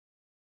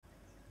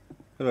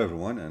Hello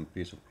everyone and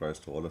peace of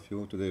Christ to all of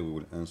you. Today we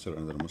will answer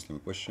another Muslim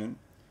question.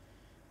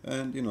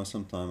 And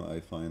sometimes I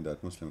find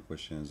that Muslim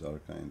questions are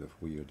kind of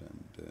weird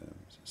and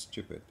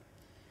stupid.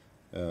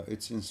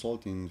 It's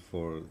insulting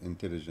for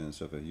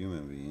intelligence of a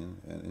human being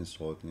and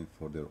insulting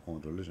for their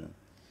own religion.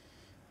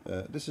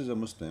 This is a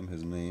Muslim.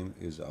 His name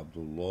is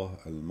Abdullah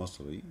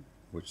al-Masri,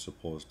 which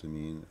supposed to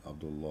mean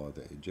Abdullah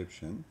the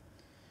Egyptian.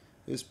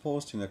 Is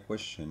posting a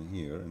question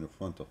here in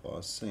front of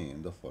us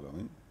saying the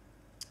following.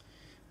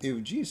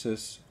 If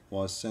Jesus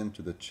was sent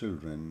to the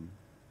children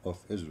of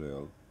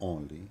Israel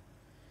only,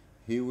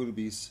 he will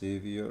be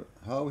savior.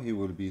 How he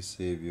will be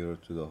savior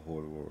to the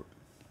whole world?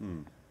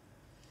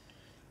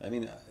 I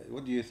mean,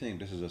 what do you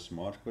think? This is a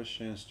smart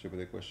question,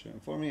 stupid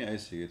question? For me, I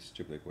see it's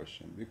stupid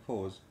question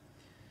because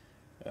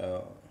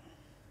uh,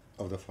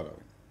 of the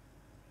following.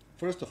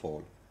 First of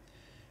all,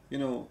 you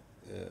know,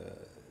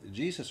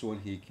 Jesus when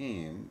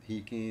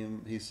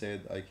he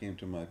said, "I came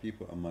to my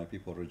people, and my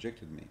people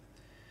rejected me."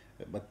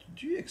 But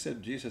do you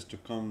accept Jesus to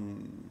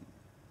come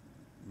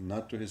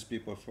not to his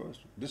people first?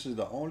 This is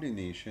the only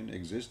nation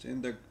exist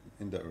in the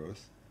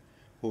earth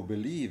who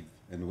believe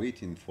and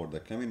waiting for the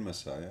coming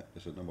Messiah.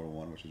 This is number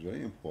one, which is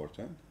very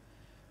important.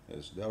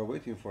 Is they are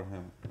waiting for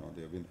him.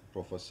 They have been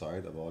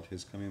prophesied about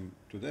his coming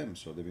to them,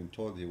 so they've been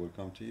told he will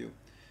come to you.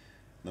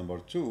 Number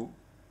two,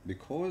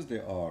 because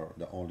they are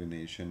the only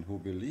nation who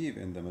believe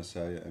in the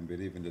Messiah and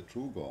believe in the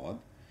true God,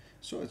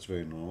 so it's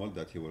very normal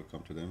that he will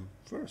come to them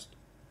first.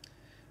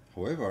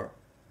 However,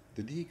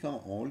 did he come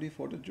only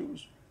for the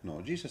Jews?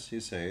 No, Jesus, he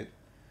said,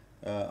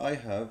 I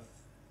have,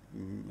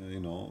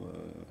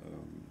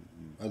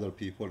 other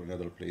people in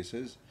other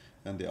places,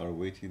 and they are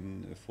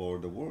waiting for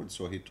the word.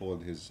 So he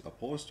told his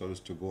apostles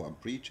to go and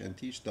preach and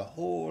teach the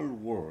whole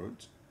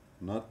world,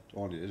 not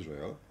only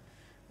Israel,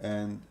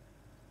 and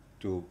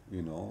to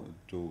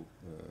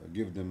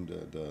give them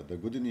the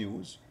good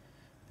news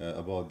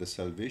about the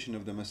salvation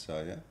of the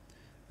Messiah,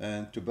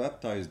 and to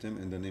baptize them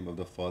in the name of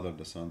the Father,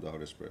 the Son, the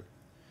Holy Spirit.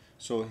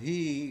 So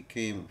he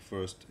came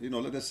first.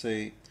 Let us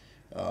say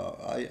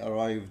I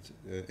arrived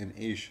in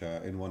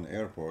Asia in one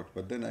airport,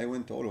 but then I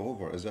went all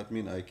over. Does that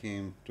mean I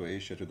came to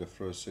Asia, to the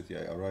first city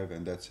I arrived,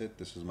 and that's it?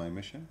 This is my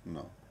mission?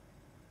 No.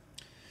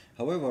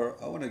 However,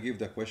 I want to give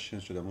the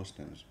questions to the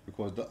Muslims,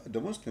 because the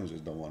Muslims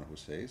is the one who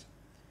says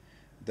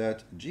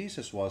that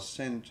Jesus was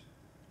sent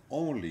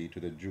only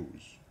to the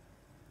Jews.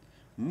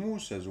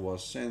 Moses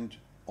was sent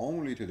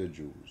only to the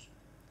Jews,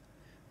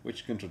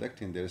 which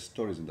contradicting their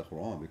stories in the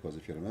Quran, because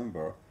if you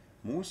remember,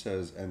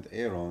 Moses and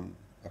Aaron,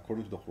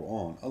 according to the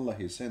Quran, Allah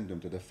he sent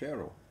them to the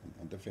Pharaoh,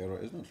 and the Pharaoh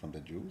is not from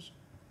the Jews,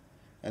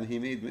 and he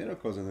made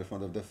miracles in the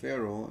front of the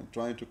Pharaoh,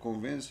 trying to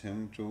convince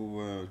him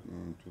to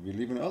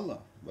believe in Allah.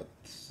 But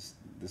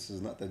this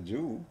is not a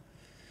Jew,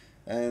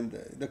 and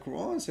the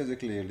Quran says it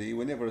clearly: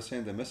 "We never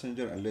send a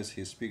messenger unless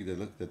he speak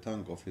the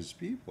tongue of his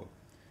people."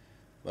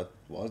 But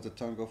was the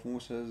tongue of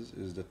Moses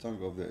is the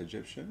tongue of the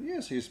Egyptian?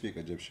 Yes, he speak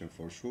Egyptian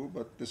for sure,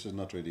 but this is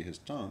not really his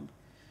tongue,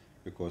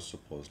 because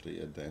supposedly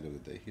at the end of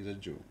the day he's a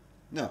Jew.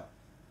 Now,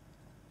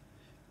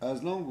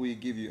 as long we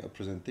give you a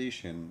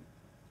presentation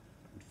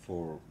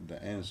for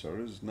the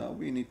answers, now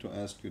we need to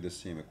ask you the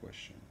same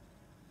question.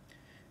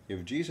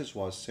 If Jesus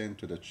was sent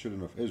to the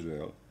children of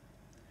Israel,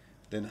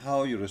 then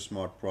how you're a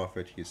smart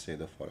prophet, he said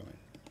the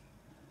following.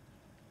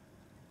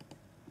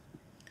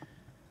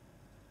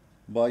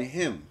 By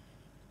him,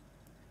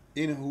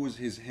 in whose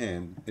his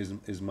hand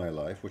is my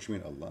life, which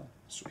means Allah.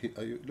 So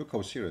look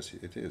how serious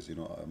it is.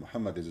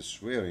 Muhammad is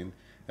swearing,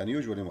 and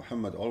usually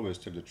Muhammad always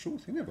tell the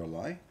truth. He never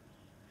lie.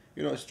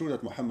 It's true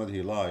that Muhammad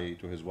he lied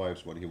to his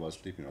wives when he was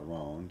sleeping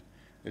around.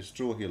 It's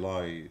true he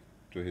lied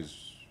to his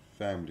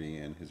family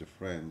and his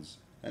friends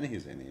and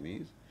his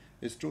enemies.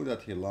 It's true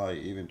that he lied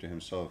even to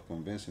himself,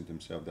 convincing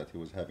himself that he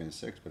was having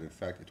sex, but in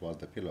fact it was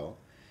the pillow.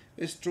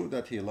 It's true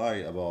that he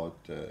lied about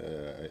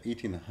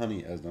eating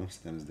honey, as the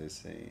Muslims they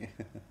say.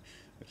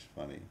 It's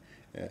funny,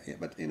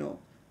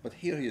 but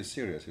here he is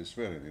serious. He's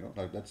swearing,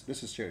 like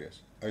this is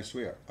serious. I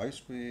swear,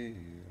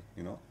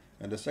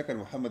 And the second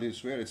Muhammad he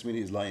swear, it's mean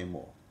he's lying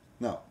more.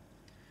 Now,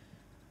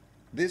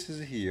 this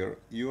is here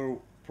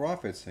your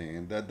prophet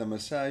saying that the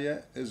Messiah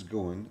is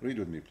going. Read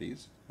with me,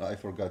 please. I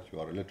forgot you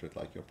are illiterate,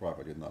 like your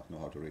prophet did not know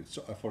how to read.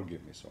 So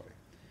forgive me, sorry.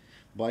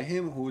 By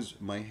him whose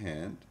my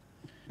hand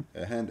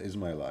is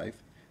my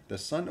life, the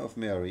son of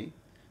Mary.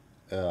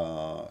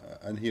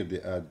 And here they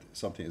add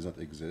something does not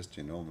exist,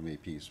 may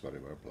peace,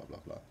 whatever, blah, blah,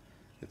 blah.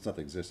 It's not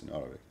exist in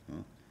Arabic.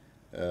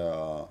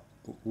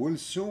 Will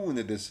soon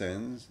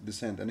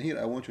descend. And here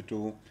I want you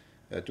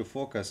to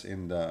focus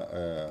in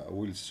the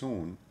will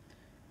soon,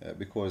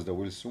 because the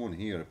will soon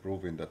here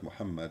proving that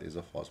Muhammad is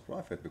a false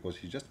prophet, because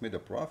he just made a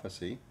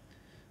prophecy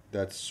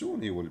that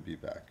soon he will be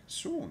back.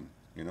 Soon,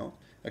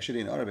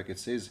 Actually in Arabic it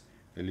says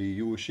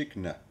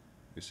liyushikna.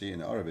 You see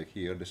in Arabic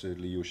here, this is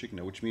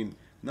liyushikna, which means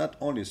not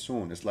only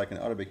soon. It's like in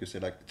Arabic you say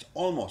like it's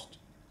almost.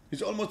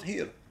 He's almost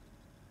here.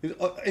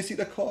 I see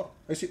the car.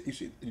 You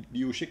see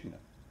liyushikna.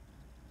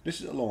 This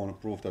is alone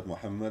proof that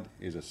Muhammad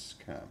is a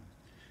scam.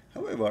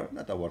 However,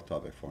 not our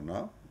topic for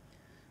now.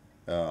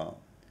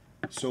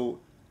 So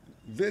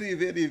very,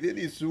 very,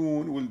 very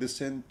soon will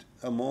descend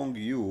among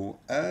you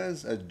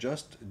as a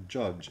just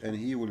judge, and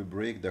he will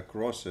break the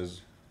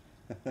crosses.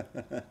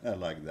 I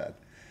like that.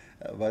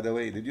 By the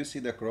way, did you see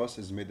the cross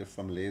is made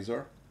from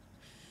laser?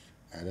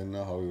 I don't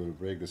know how we will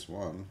break this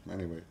one.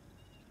 Anyway,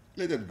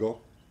 let it go.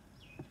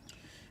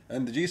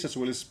 And Jesus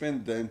will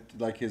spend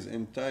like his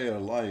entire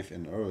life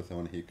in earth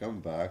when he come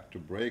back to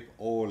break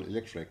all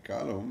electric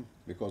column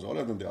because all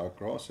of them they are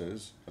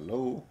crosses.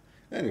 Hello.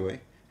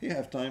 Anyway, he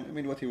have time. I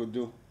mean, what he would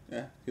do?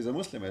 Yeah, he's a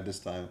Muslim at this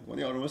time. When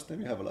you are a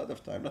Muslim, you have a lot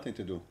of time, nothing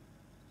to do,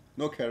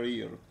 no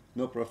career,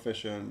 no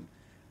profession,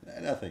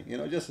 nothing. You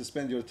know, just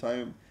spend your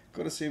time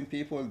cursing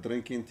people,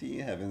 drinking tea,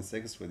 having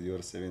sex with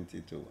your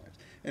 72 wives.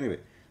 Anyway,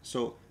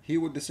 so he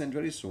will descend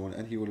very soon,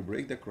 and he will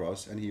break the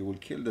cross, and he will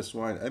kill the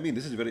swine. I mean,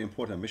 this is a very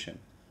important mission.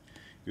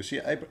 You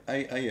see,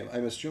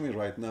 I'm assuming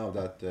right now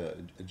that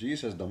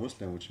Jesus, the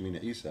Muslim, which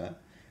means Isa,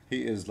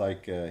 he is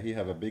like, he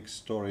have a big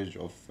storage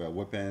of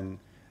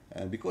weapon,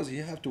 and because he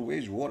have to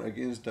wage war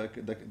against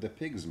the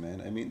pigs,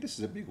 man. I mean, this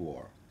is a big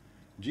war.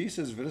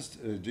 Jesus,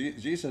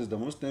 the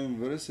Muslim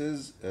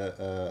versus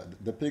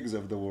the pigs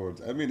of the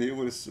world. I mean, he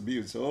will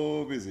be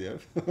so busy.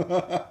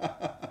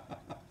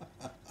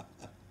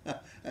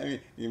 I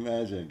mean,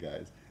 imagine,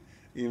 guys,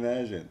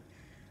 imagine.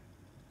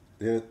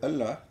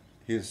 Allah,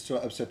 he is so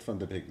upset from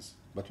the pigs.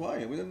 But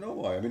why? We don't know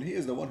why. I mean, he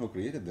is the one who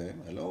created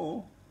them.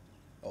 Hello?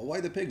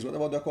 Why the pigs? What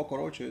about the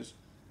cockroaches?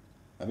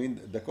 I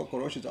mean, the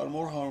cockroaches are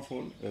more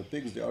harmful.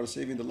 Pigs, they are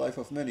saving the life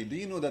of many. Do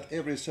you know that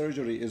every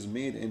surgery is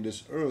made in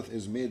this earth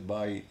is made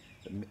by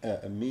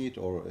meat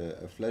or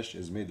flesh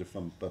is made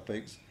from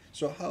pigs?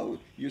 So how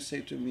you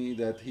say to me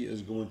that he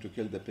is going to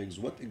kill the pigs?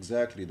 What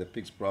exactly the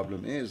pig's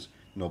problem is?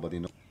 Nobody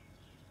knows.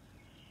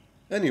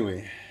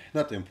 Anyway,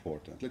 not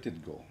important. Let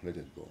it go. Let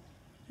it go.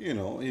 You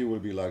know, he will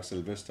be like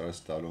Sylvester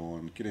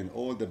Stallone, killing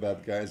all the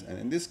bad guys. And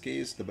in this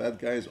case, the bad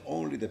guys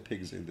only the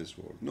pigs in this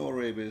world. No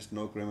rapists,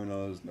 no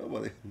criminals,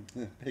 nobody.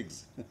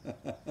 Pigs.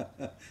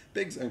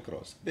 Pigs and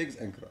cross. Pigs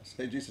and cross.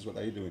 Hey, Jesus, what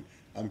are you doing?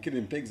 I'm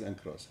killing pigs and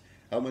cross.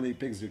 How many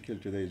pigs you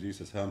killed today,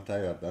 Jesus? I'm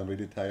tired. I'm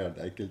really tired.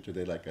 I killed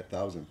today like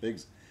 1,000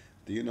 pigs.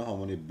 Do you know how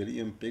many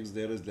billion pigs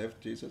there is left,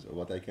 Jesus? Or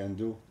what I can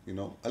do? You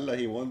know, Allah,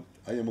 He want.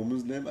 I am a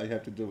Muslim. I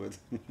have to do it.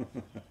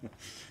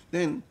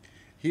 Then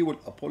he will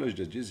abolish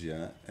the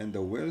jizya, and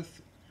the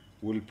wealth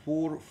will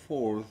pour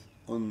forth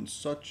on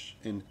such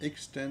an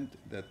extent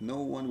that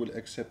no one will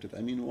accept it.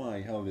 I mean,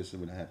 why? How this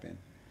will happen?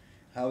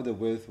 How the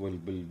wealth will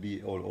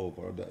be all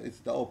over? It's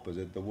the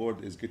opposite. The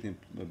world is getting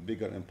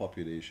bigger in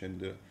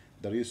population.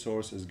 The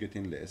resource is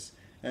getting less,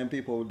 and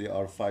people they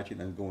are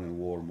fighting and going in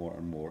war more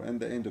and more.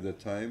 And the end of the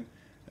time,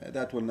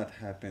 that will not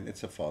happen.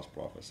 It's a false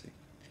prophecy.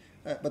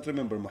 But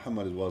remember,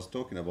 Muhammad was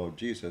talking about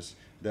Jesus,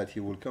 that he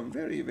will come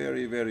very,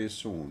 very, very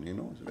soon, you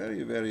know,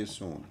 very, very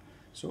soon.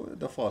 So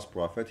the false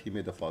prophet, he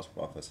made a false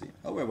prophecy.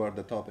 However,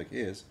 the topic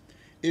is,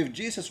 if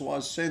Jesus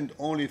was sent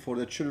only for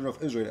the children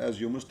of Israel,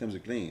 as you Muslims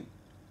claim,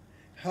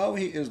 how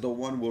he is the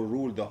one who will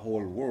rule the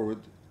whole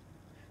world,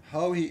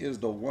 how he is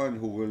the one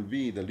who will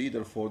be the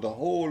leader for the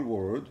whole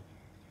world,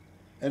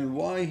 and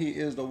why he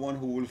is the one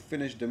who will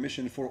finish the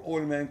mission for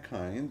all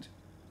mankind,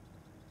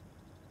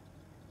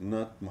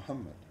 not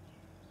Muhammad.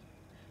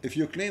 If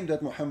you claim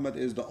that Muhammad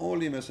is the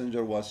only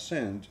messenger was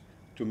sent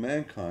to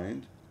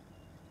mankind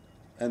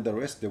and the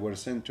rest they were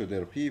sent to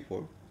their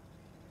people,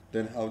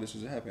 then how this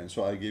is happening?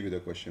 So I gave you the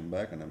question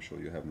back and I'm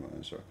sure you have no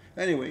answer.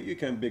 Anyway, you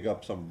can pick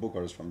up some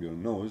boogers from your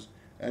nose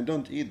and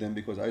don't eat them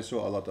because I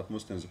saw a lot of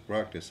Muslims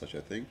practice such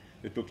a thing.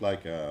 It looked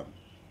like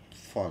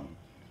fun.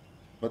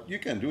 But you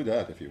can do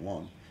that if you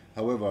want.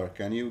 However,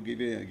 can you give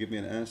me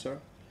an answer?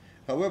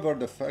 However,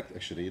 the fact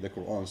actually, the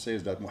Quran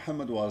says that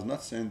Muhammad was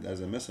not sent as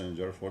a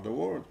messenger for the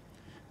world.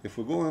 If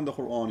we go in the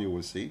Quran, you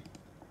will see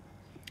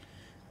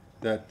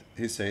that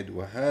he said,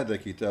 وَهَذَا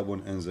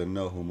كِتَابٌ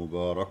أَنزَلْنَاهُ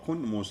مُبَارَكٌ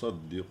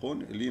مُصَدِّقٌ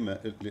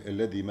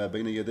الَّذِي مَا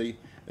بَيْنَ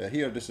يَدَيْهِ.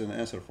 Here, this is an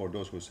answer for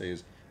those who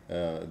says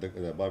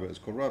the Bible is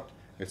corrupt.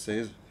 It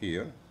says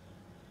here,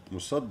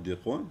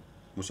 مُصَدِّقٌ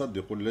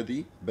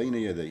الَّذِي بَيْنَ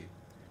يَدَيْهِ.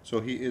 So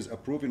he is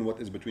approving what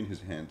is between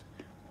his hand.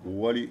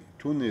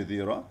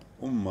 وَلِتُنذِرَ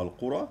أُمَّ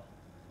الْقُرَى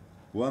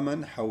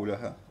وَمَنْ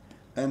حَوْلَهَا.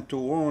 And to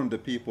warn the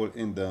people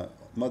in the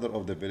mother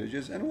of the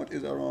villages and what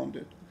is around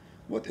it.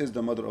 What is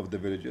the mother of the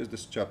villages?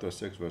 This is chapter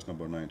 6, verse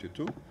number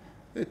 92.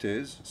 It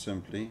is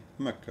simply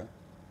Mecca.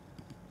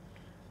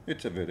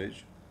 It's a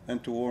village,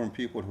 and to warn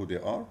people who they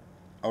are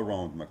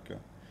around Mecca.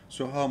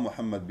 So how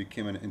Muhammad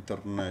became an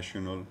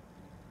international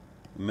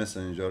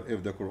messenger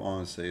if the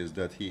Quran says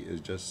that he is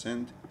just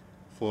sent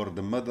for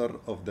the mother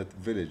of that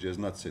villages,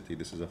 not city.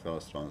 This is a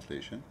false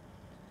translation.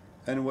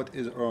 And what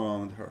is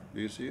around her?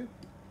 Do you see it?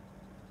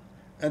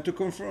 And to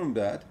confirm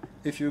that,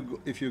 if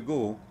you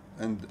go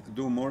and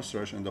do more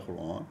search in the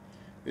Quran,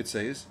 it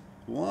says,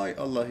 why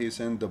Allah He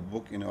sent the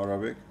book in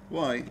Arabic?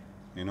 Why?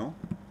 You know,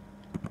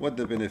 what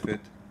the benefit?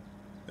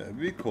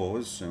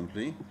 Because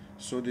simply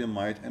so they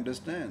might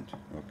understand.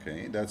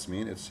 Okay, that's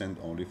mean it's sent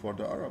only for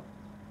the Arab.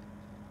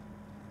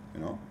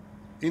 You know,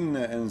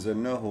 إِنَّا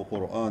أَنزَلْنَاهُ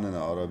قُرْآنًا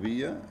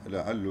عَرَبِيًّا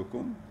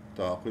لَعَلُّكُمْ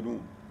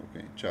تَعْقِلُونَ.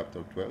 Okay,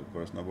 chapter 12,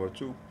 verse number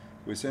 2.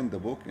 We send the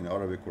book in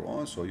Arabic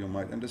Quran so you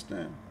might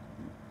understand.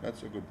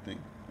 That's a good thing.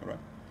 All right.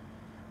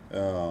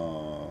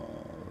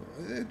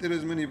 There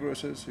is many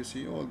verses. You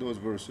see all those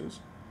verses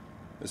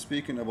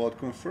speaking about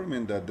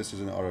confirming that this is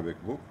an Arabic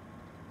book,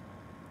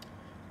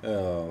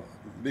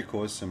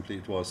 because simply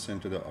it was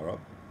sent to the Arab,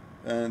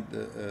 and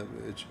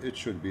it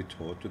should be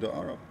taught to the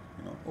Arab.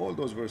 You know, all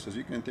those verses.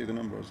 You can take the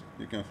numbers.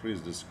 You can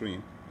freeze the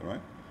screen. All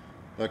right.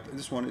 Like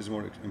this one is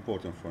more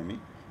important for me.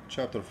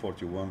 Chapter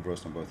 41,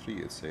 verse number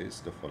 3. It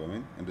says the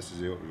following, and this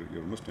is your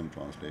Muslim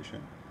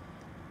translation,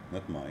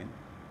 not mine.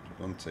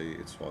 Don't say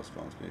it's false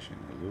translation.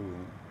 Hello,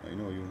 I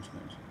know you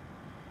Muslims.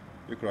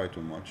 You cry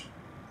too much,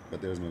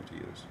 but there's no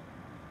tears.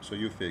 So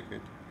you fake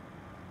it.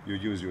 You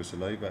use your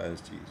saliva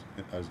as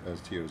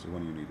tears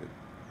when you need it.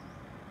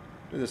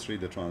 Let us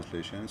read the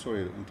translation.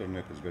 Sorry, the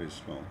internet is very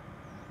slow.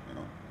 You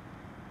know.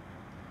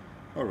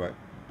 All right.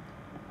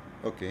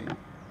 Okay.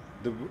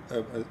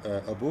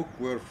 A book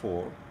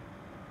wherefore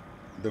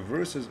the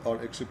verses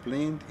are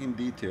explained in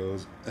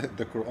details,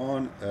 the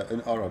Quran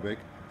in Arabic,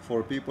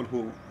 for people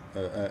who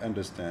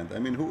understand. I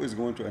mean, who is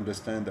going to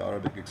understand the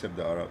Arabic except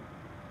the Arab?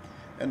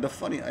 And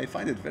I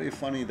find it very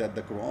funny that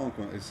the Quran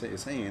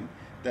is saying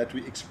that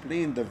we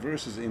explain the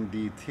verses in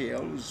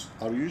details.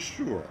 Are you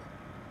sure?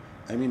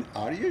 I mean,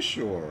 are you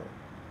sure?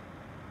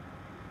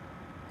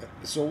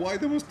 So why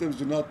the Muslims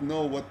do not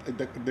know what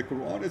the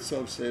Quran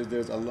itself says?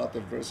 There's a lot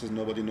of verses,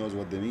 nobody knows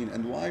what they mean.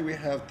 And why we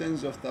have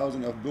tens of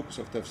thousands of books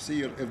of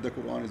tafsir if the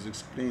Quran is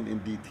explained in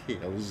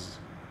details?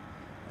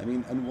 I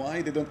mean, and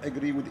why they don't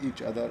agree with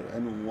each other,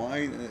 and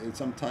why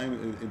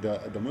sometimes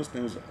the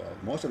Muslims,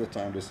 most of the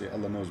time, they say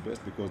Allah knows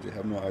best because they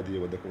have no idea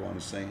what the Quran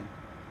is saying.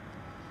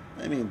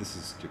 I mean, this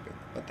is stupid.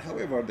 But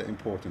however, the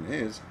important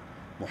is,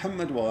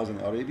 Muhammad was an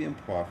Arabian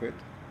prophet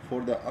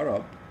for the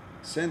Arab,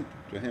 sent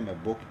to him a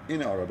book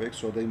in Arabic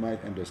so they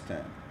might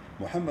understand.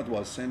 Muhammad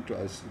was sent to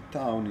a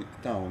town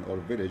or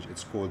village,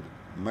 it's called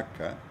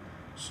Mecca,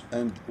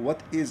 and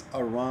what is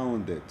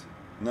around it,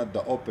 not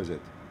the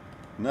opposite.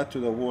 Not to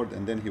the world,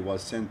 and then he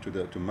was sent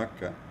to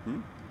Mecca.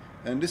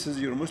 And this is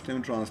your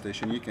Muslim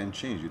translation. You can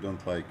change. You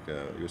don't like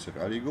Yusuf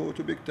Ali, go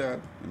to Big Tal.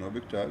 You know,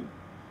 Big Tal,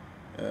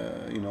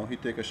 he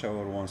take a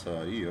shower once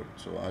a year,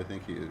 so I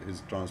think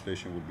his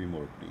translation would be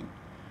more clean.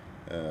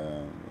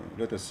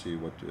 Let us see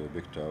what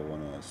Big Tal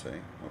wanna say.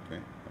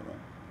 Okay, all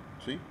right.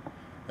 See,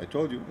 I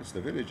told you it's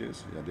the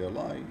villages. Yeah, they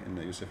lie in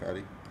Yusuf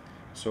Ali.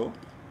 So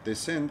they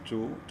sent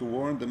to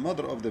warn the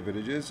mother of the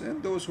villages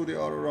and those who they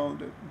are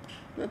around it.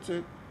 That's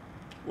it.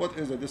 What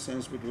is the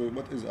distance between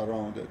what is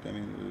around it? I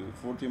mean,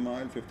 40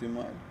 miles, 50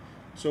 miles.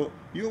 So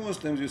you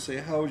Muslims, you say,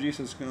 how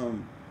Jesus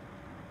come?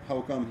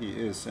 How come he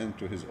is sent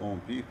to his own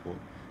people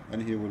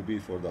and he will be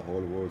for the whole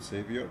world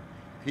savior?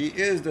 He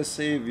is the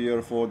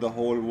savior for the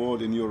whole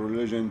world in your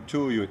religion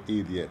too, you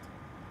idiot.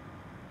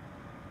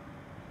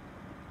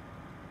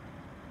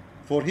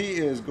 For he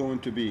is going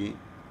to be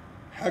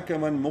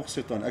hakaman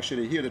muqsitan.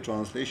 Actually, here the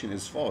translation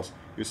is false.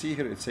 You see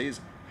here it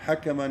says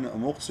hakaman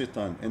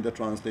muqsitan. In the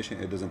translation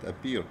it doesn't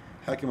appear.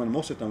 Hakaman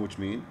muqsitan, which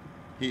means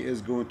he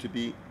is going to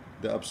be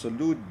the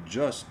absolute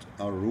just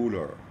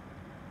ruler.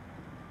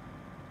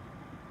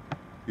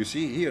 You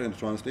see here in the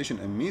translation,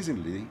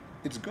 amazingly,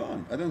 it's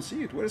gone. I don't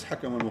see it. Where is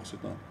hakaman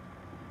muqsitan?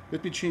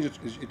 Let me change it.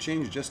 It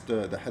changed just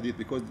the hadith,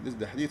 because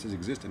the hadith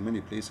exist in many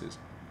places.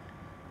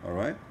 All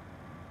right.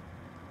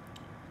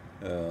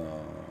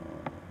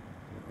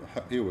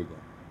 Here we go.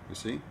 You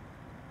see.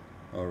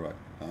 All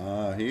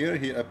right. Here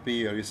he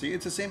appear. You see,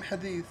 it's the same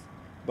hadith,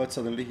 but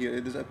suddenly here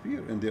it does appear,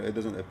 and there it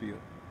doesn't appear.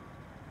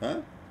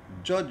 Huh?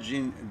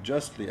 Judging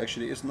justly.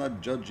 Actually, it's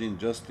not judging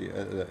justly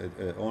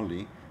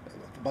only.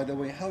 By the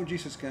way, how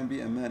Jesus can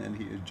be a man and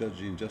he is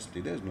judging justly?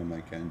 There's no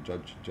man can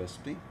judge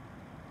justly.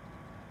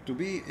 To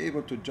be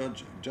able to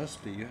judge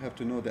justly, you have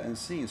to know the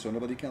unseen, so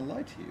nobody can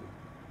lie to you.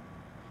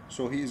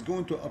 So he is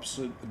going to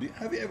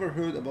have you ever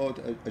heard about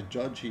a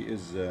judge? He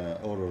is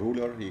or a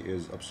ruler. He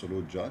is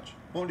absolute judge.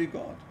 Only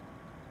God.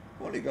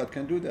 Only God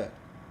can do that.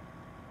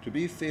 To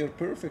be fair,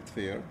 perfect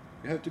fair,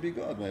 you have to be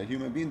God. A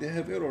human being, they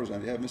have errors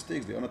and they have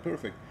mistakes. They are not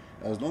perfect.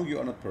 As long as you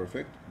are not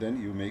perfect,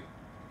 then you make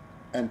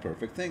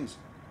imperfect things.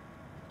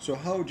 So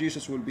how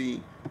Jesus will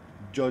be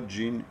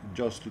judging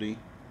justly,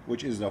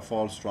 which is a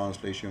false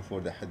translation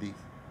for the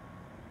hadith?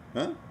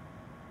 Huh?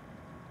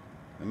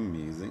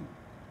 Amazing.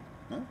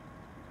 Huh?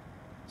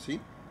 See?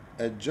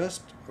 A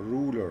just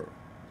ruler.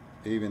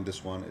 Even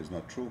this one is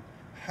not true.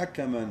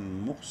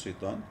 Hakaman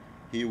muqsitan.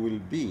 He will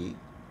be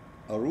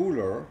a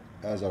ruler,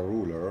 as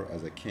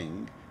a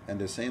king,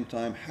 and at the same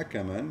time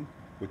hakaman,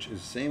 which is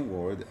the same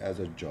word as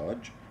a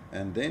judge,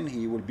 and then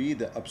he will be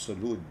the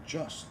absolute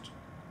just.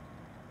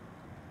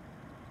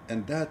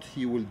 And that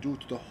he will do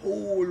to the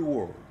whole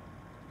world.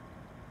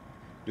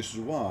 This is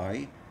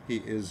why he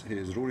is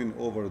ruling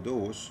over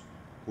those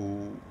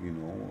who,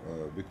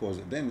 because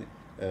then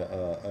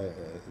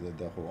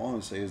the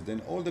Quran says,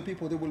 then all the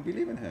people, they will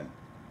believe in him.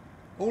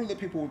 All the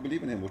people will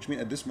believe in him, which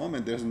means at this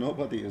moment there's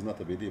nobody is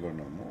not a believer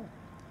no more.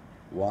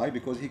 Why?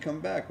 Because he come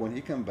back. When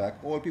he come back,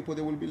 all people,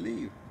 they will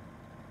believe.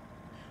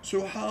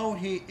 So how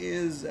he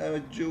is a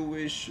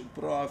Jewish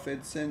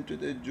prophet sent to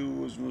the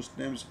Jews,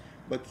 Muslims,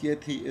 but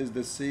yet he is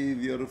the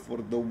savior for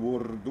the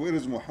world? Where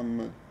is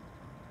Muhammad?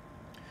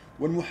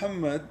 When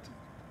Muhammad,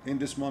 in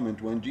this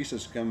moment, when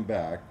Jesus come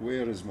back,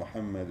 where is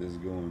Muhammad is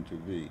going to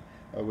be?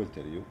 I will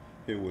tell you,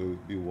 he will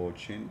be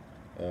watching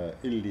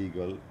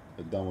illegal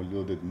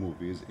downloaded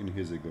movies in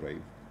his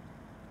grave.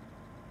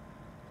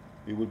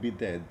 He will be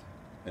dead,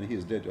 and he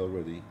is dead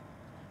already.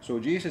 So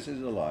Jesus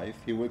is alive,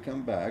 he will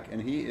come back,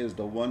 and he is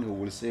the one who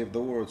will save the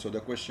world. So the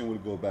question will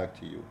go back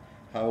to you.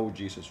 How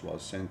Jesus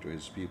was sent to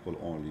his people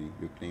only,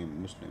 you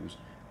claim Muslims,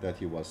 that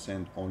he was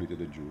sent only to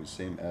the Jews,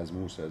 same as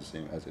Musa,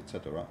 same as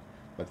etc.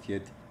 But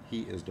yet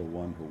he is the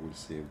one who will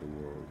save the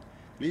world.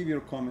 Leave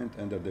your comment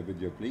under the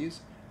video,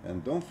 please.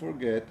 And don't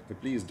forget,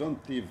 please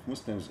don't leave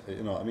Muslims,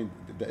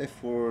 the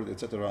F word,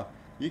 etc.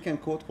 You can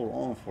quote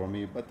Quran for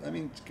me, but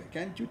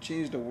can't you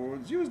change the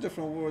words? Use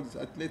different words,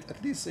 at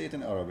least say it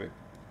in Arabic.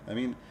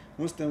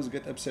 Muslims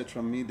get upset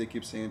from me, they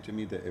keep saying to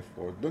me the F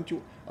word.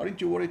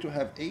 Aren't you worried to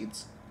have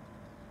AIDS?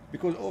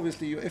 Because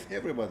obviously you F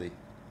everybody.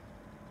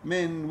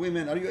 Men,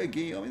 women, are you a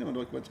gay?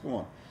 What's going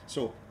on?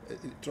 So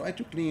try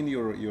to clean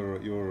your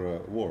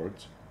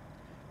words.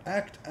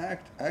 Act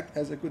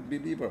as a good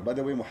believer. By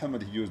the way,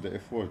 Muhammad used the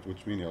F word,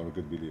 which means you are a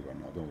good believer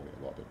now. Don't worry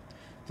about it.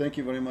 Thank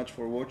you very much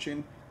for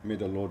watching. May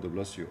the Lord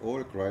bless you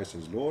all. Christ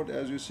is Lord,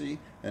 as you see,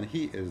 and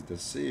he is the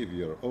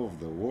savior of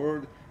the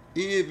world,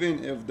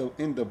 even if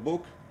in the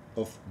book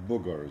of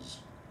boogers,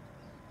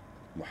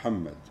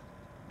 Muhammad,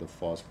 the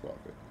false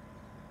prophet.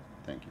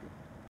 Thank you.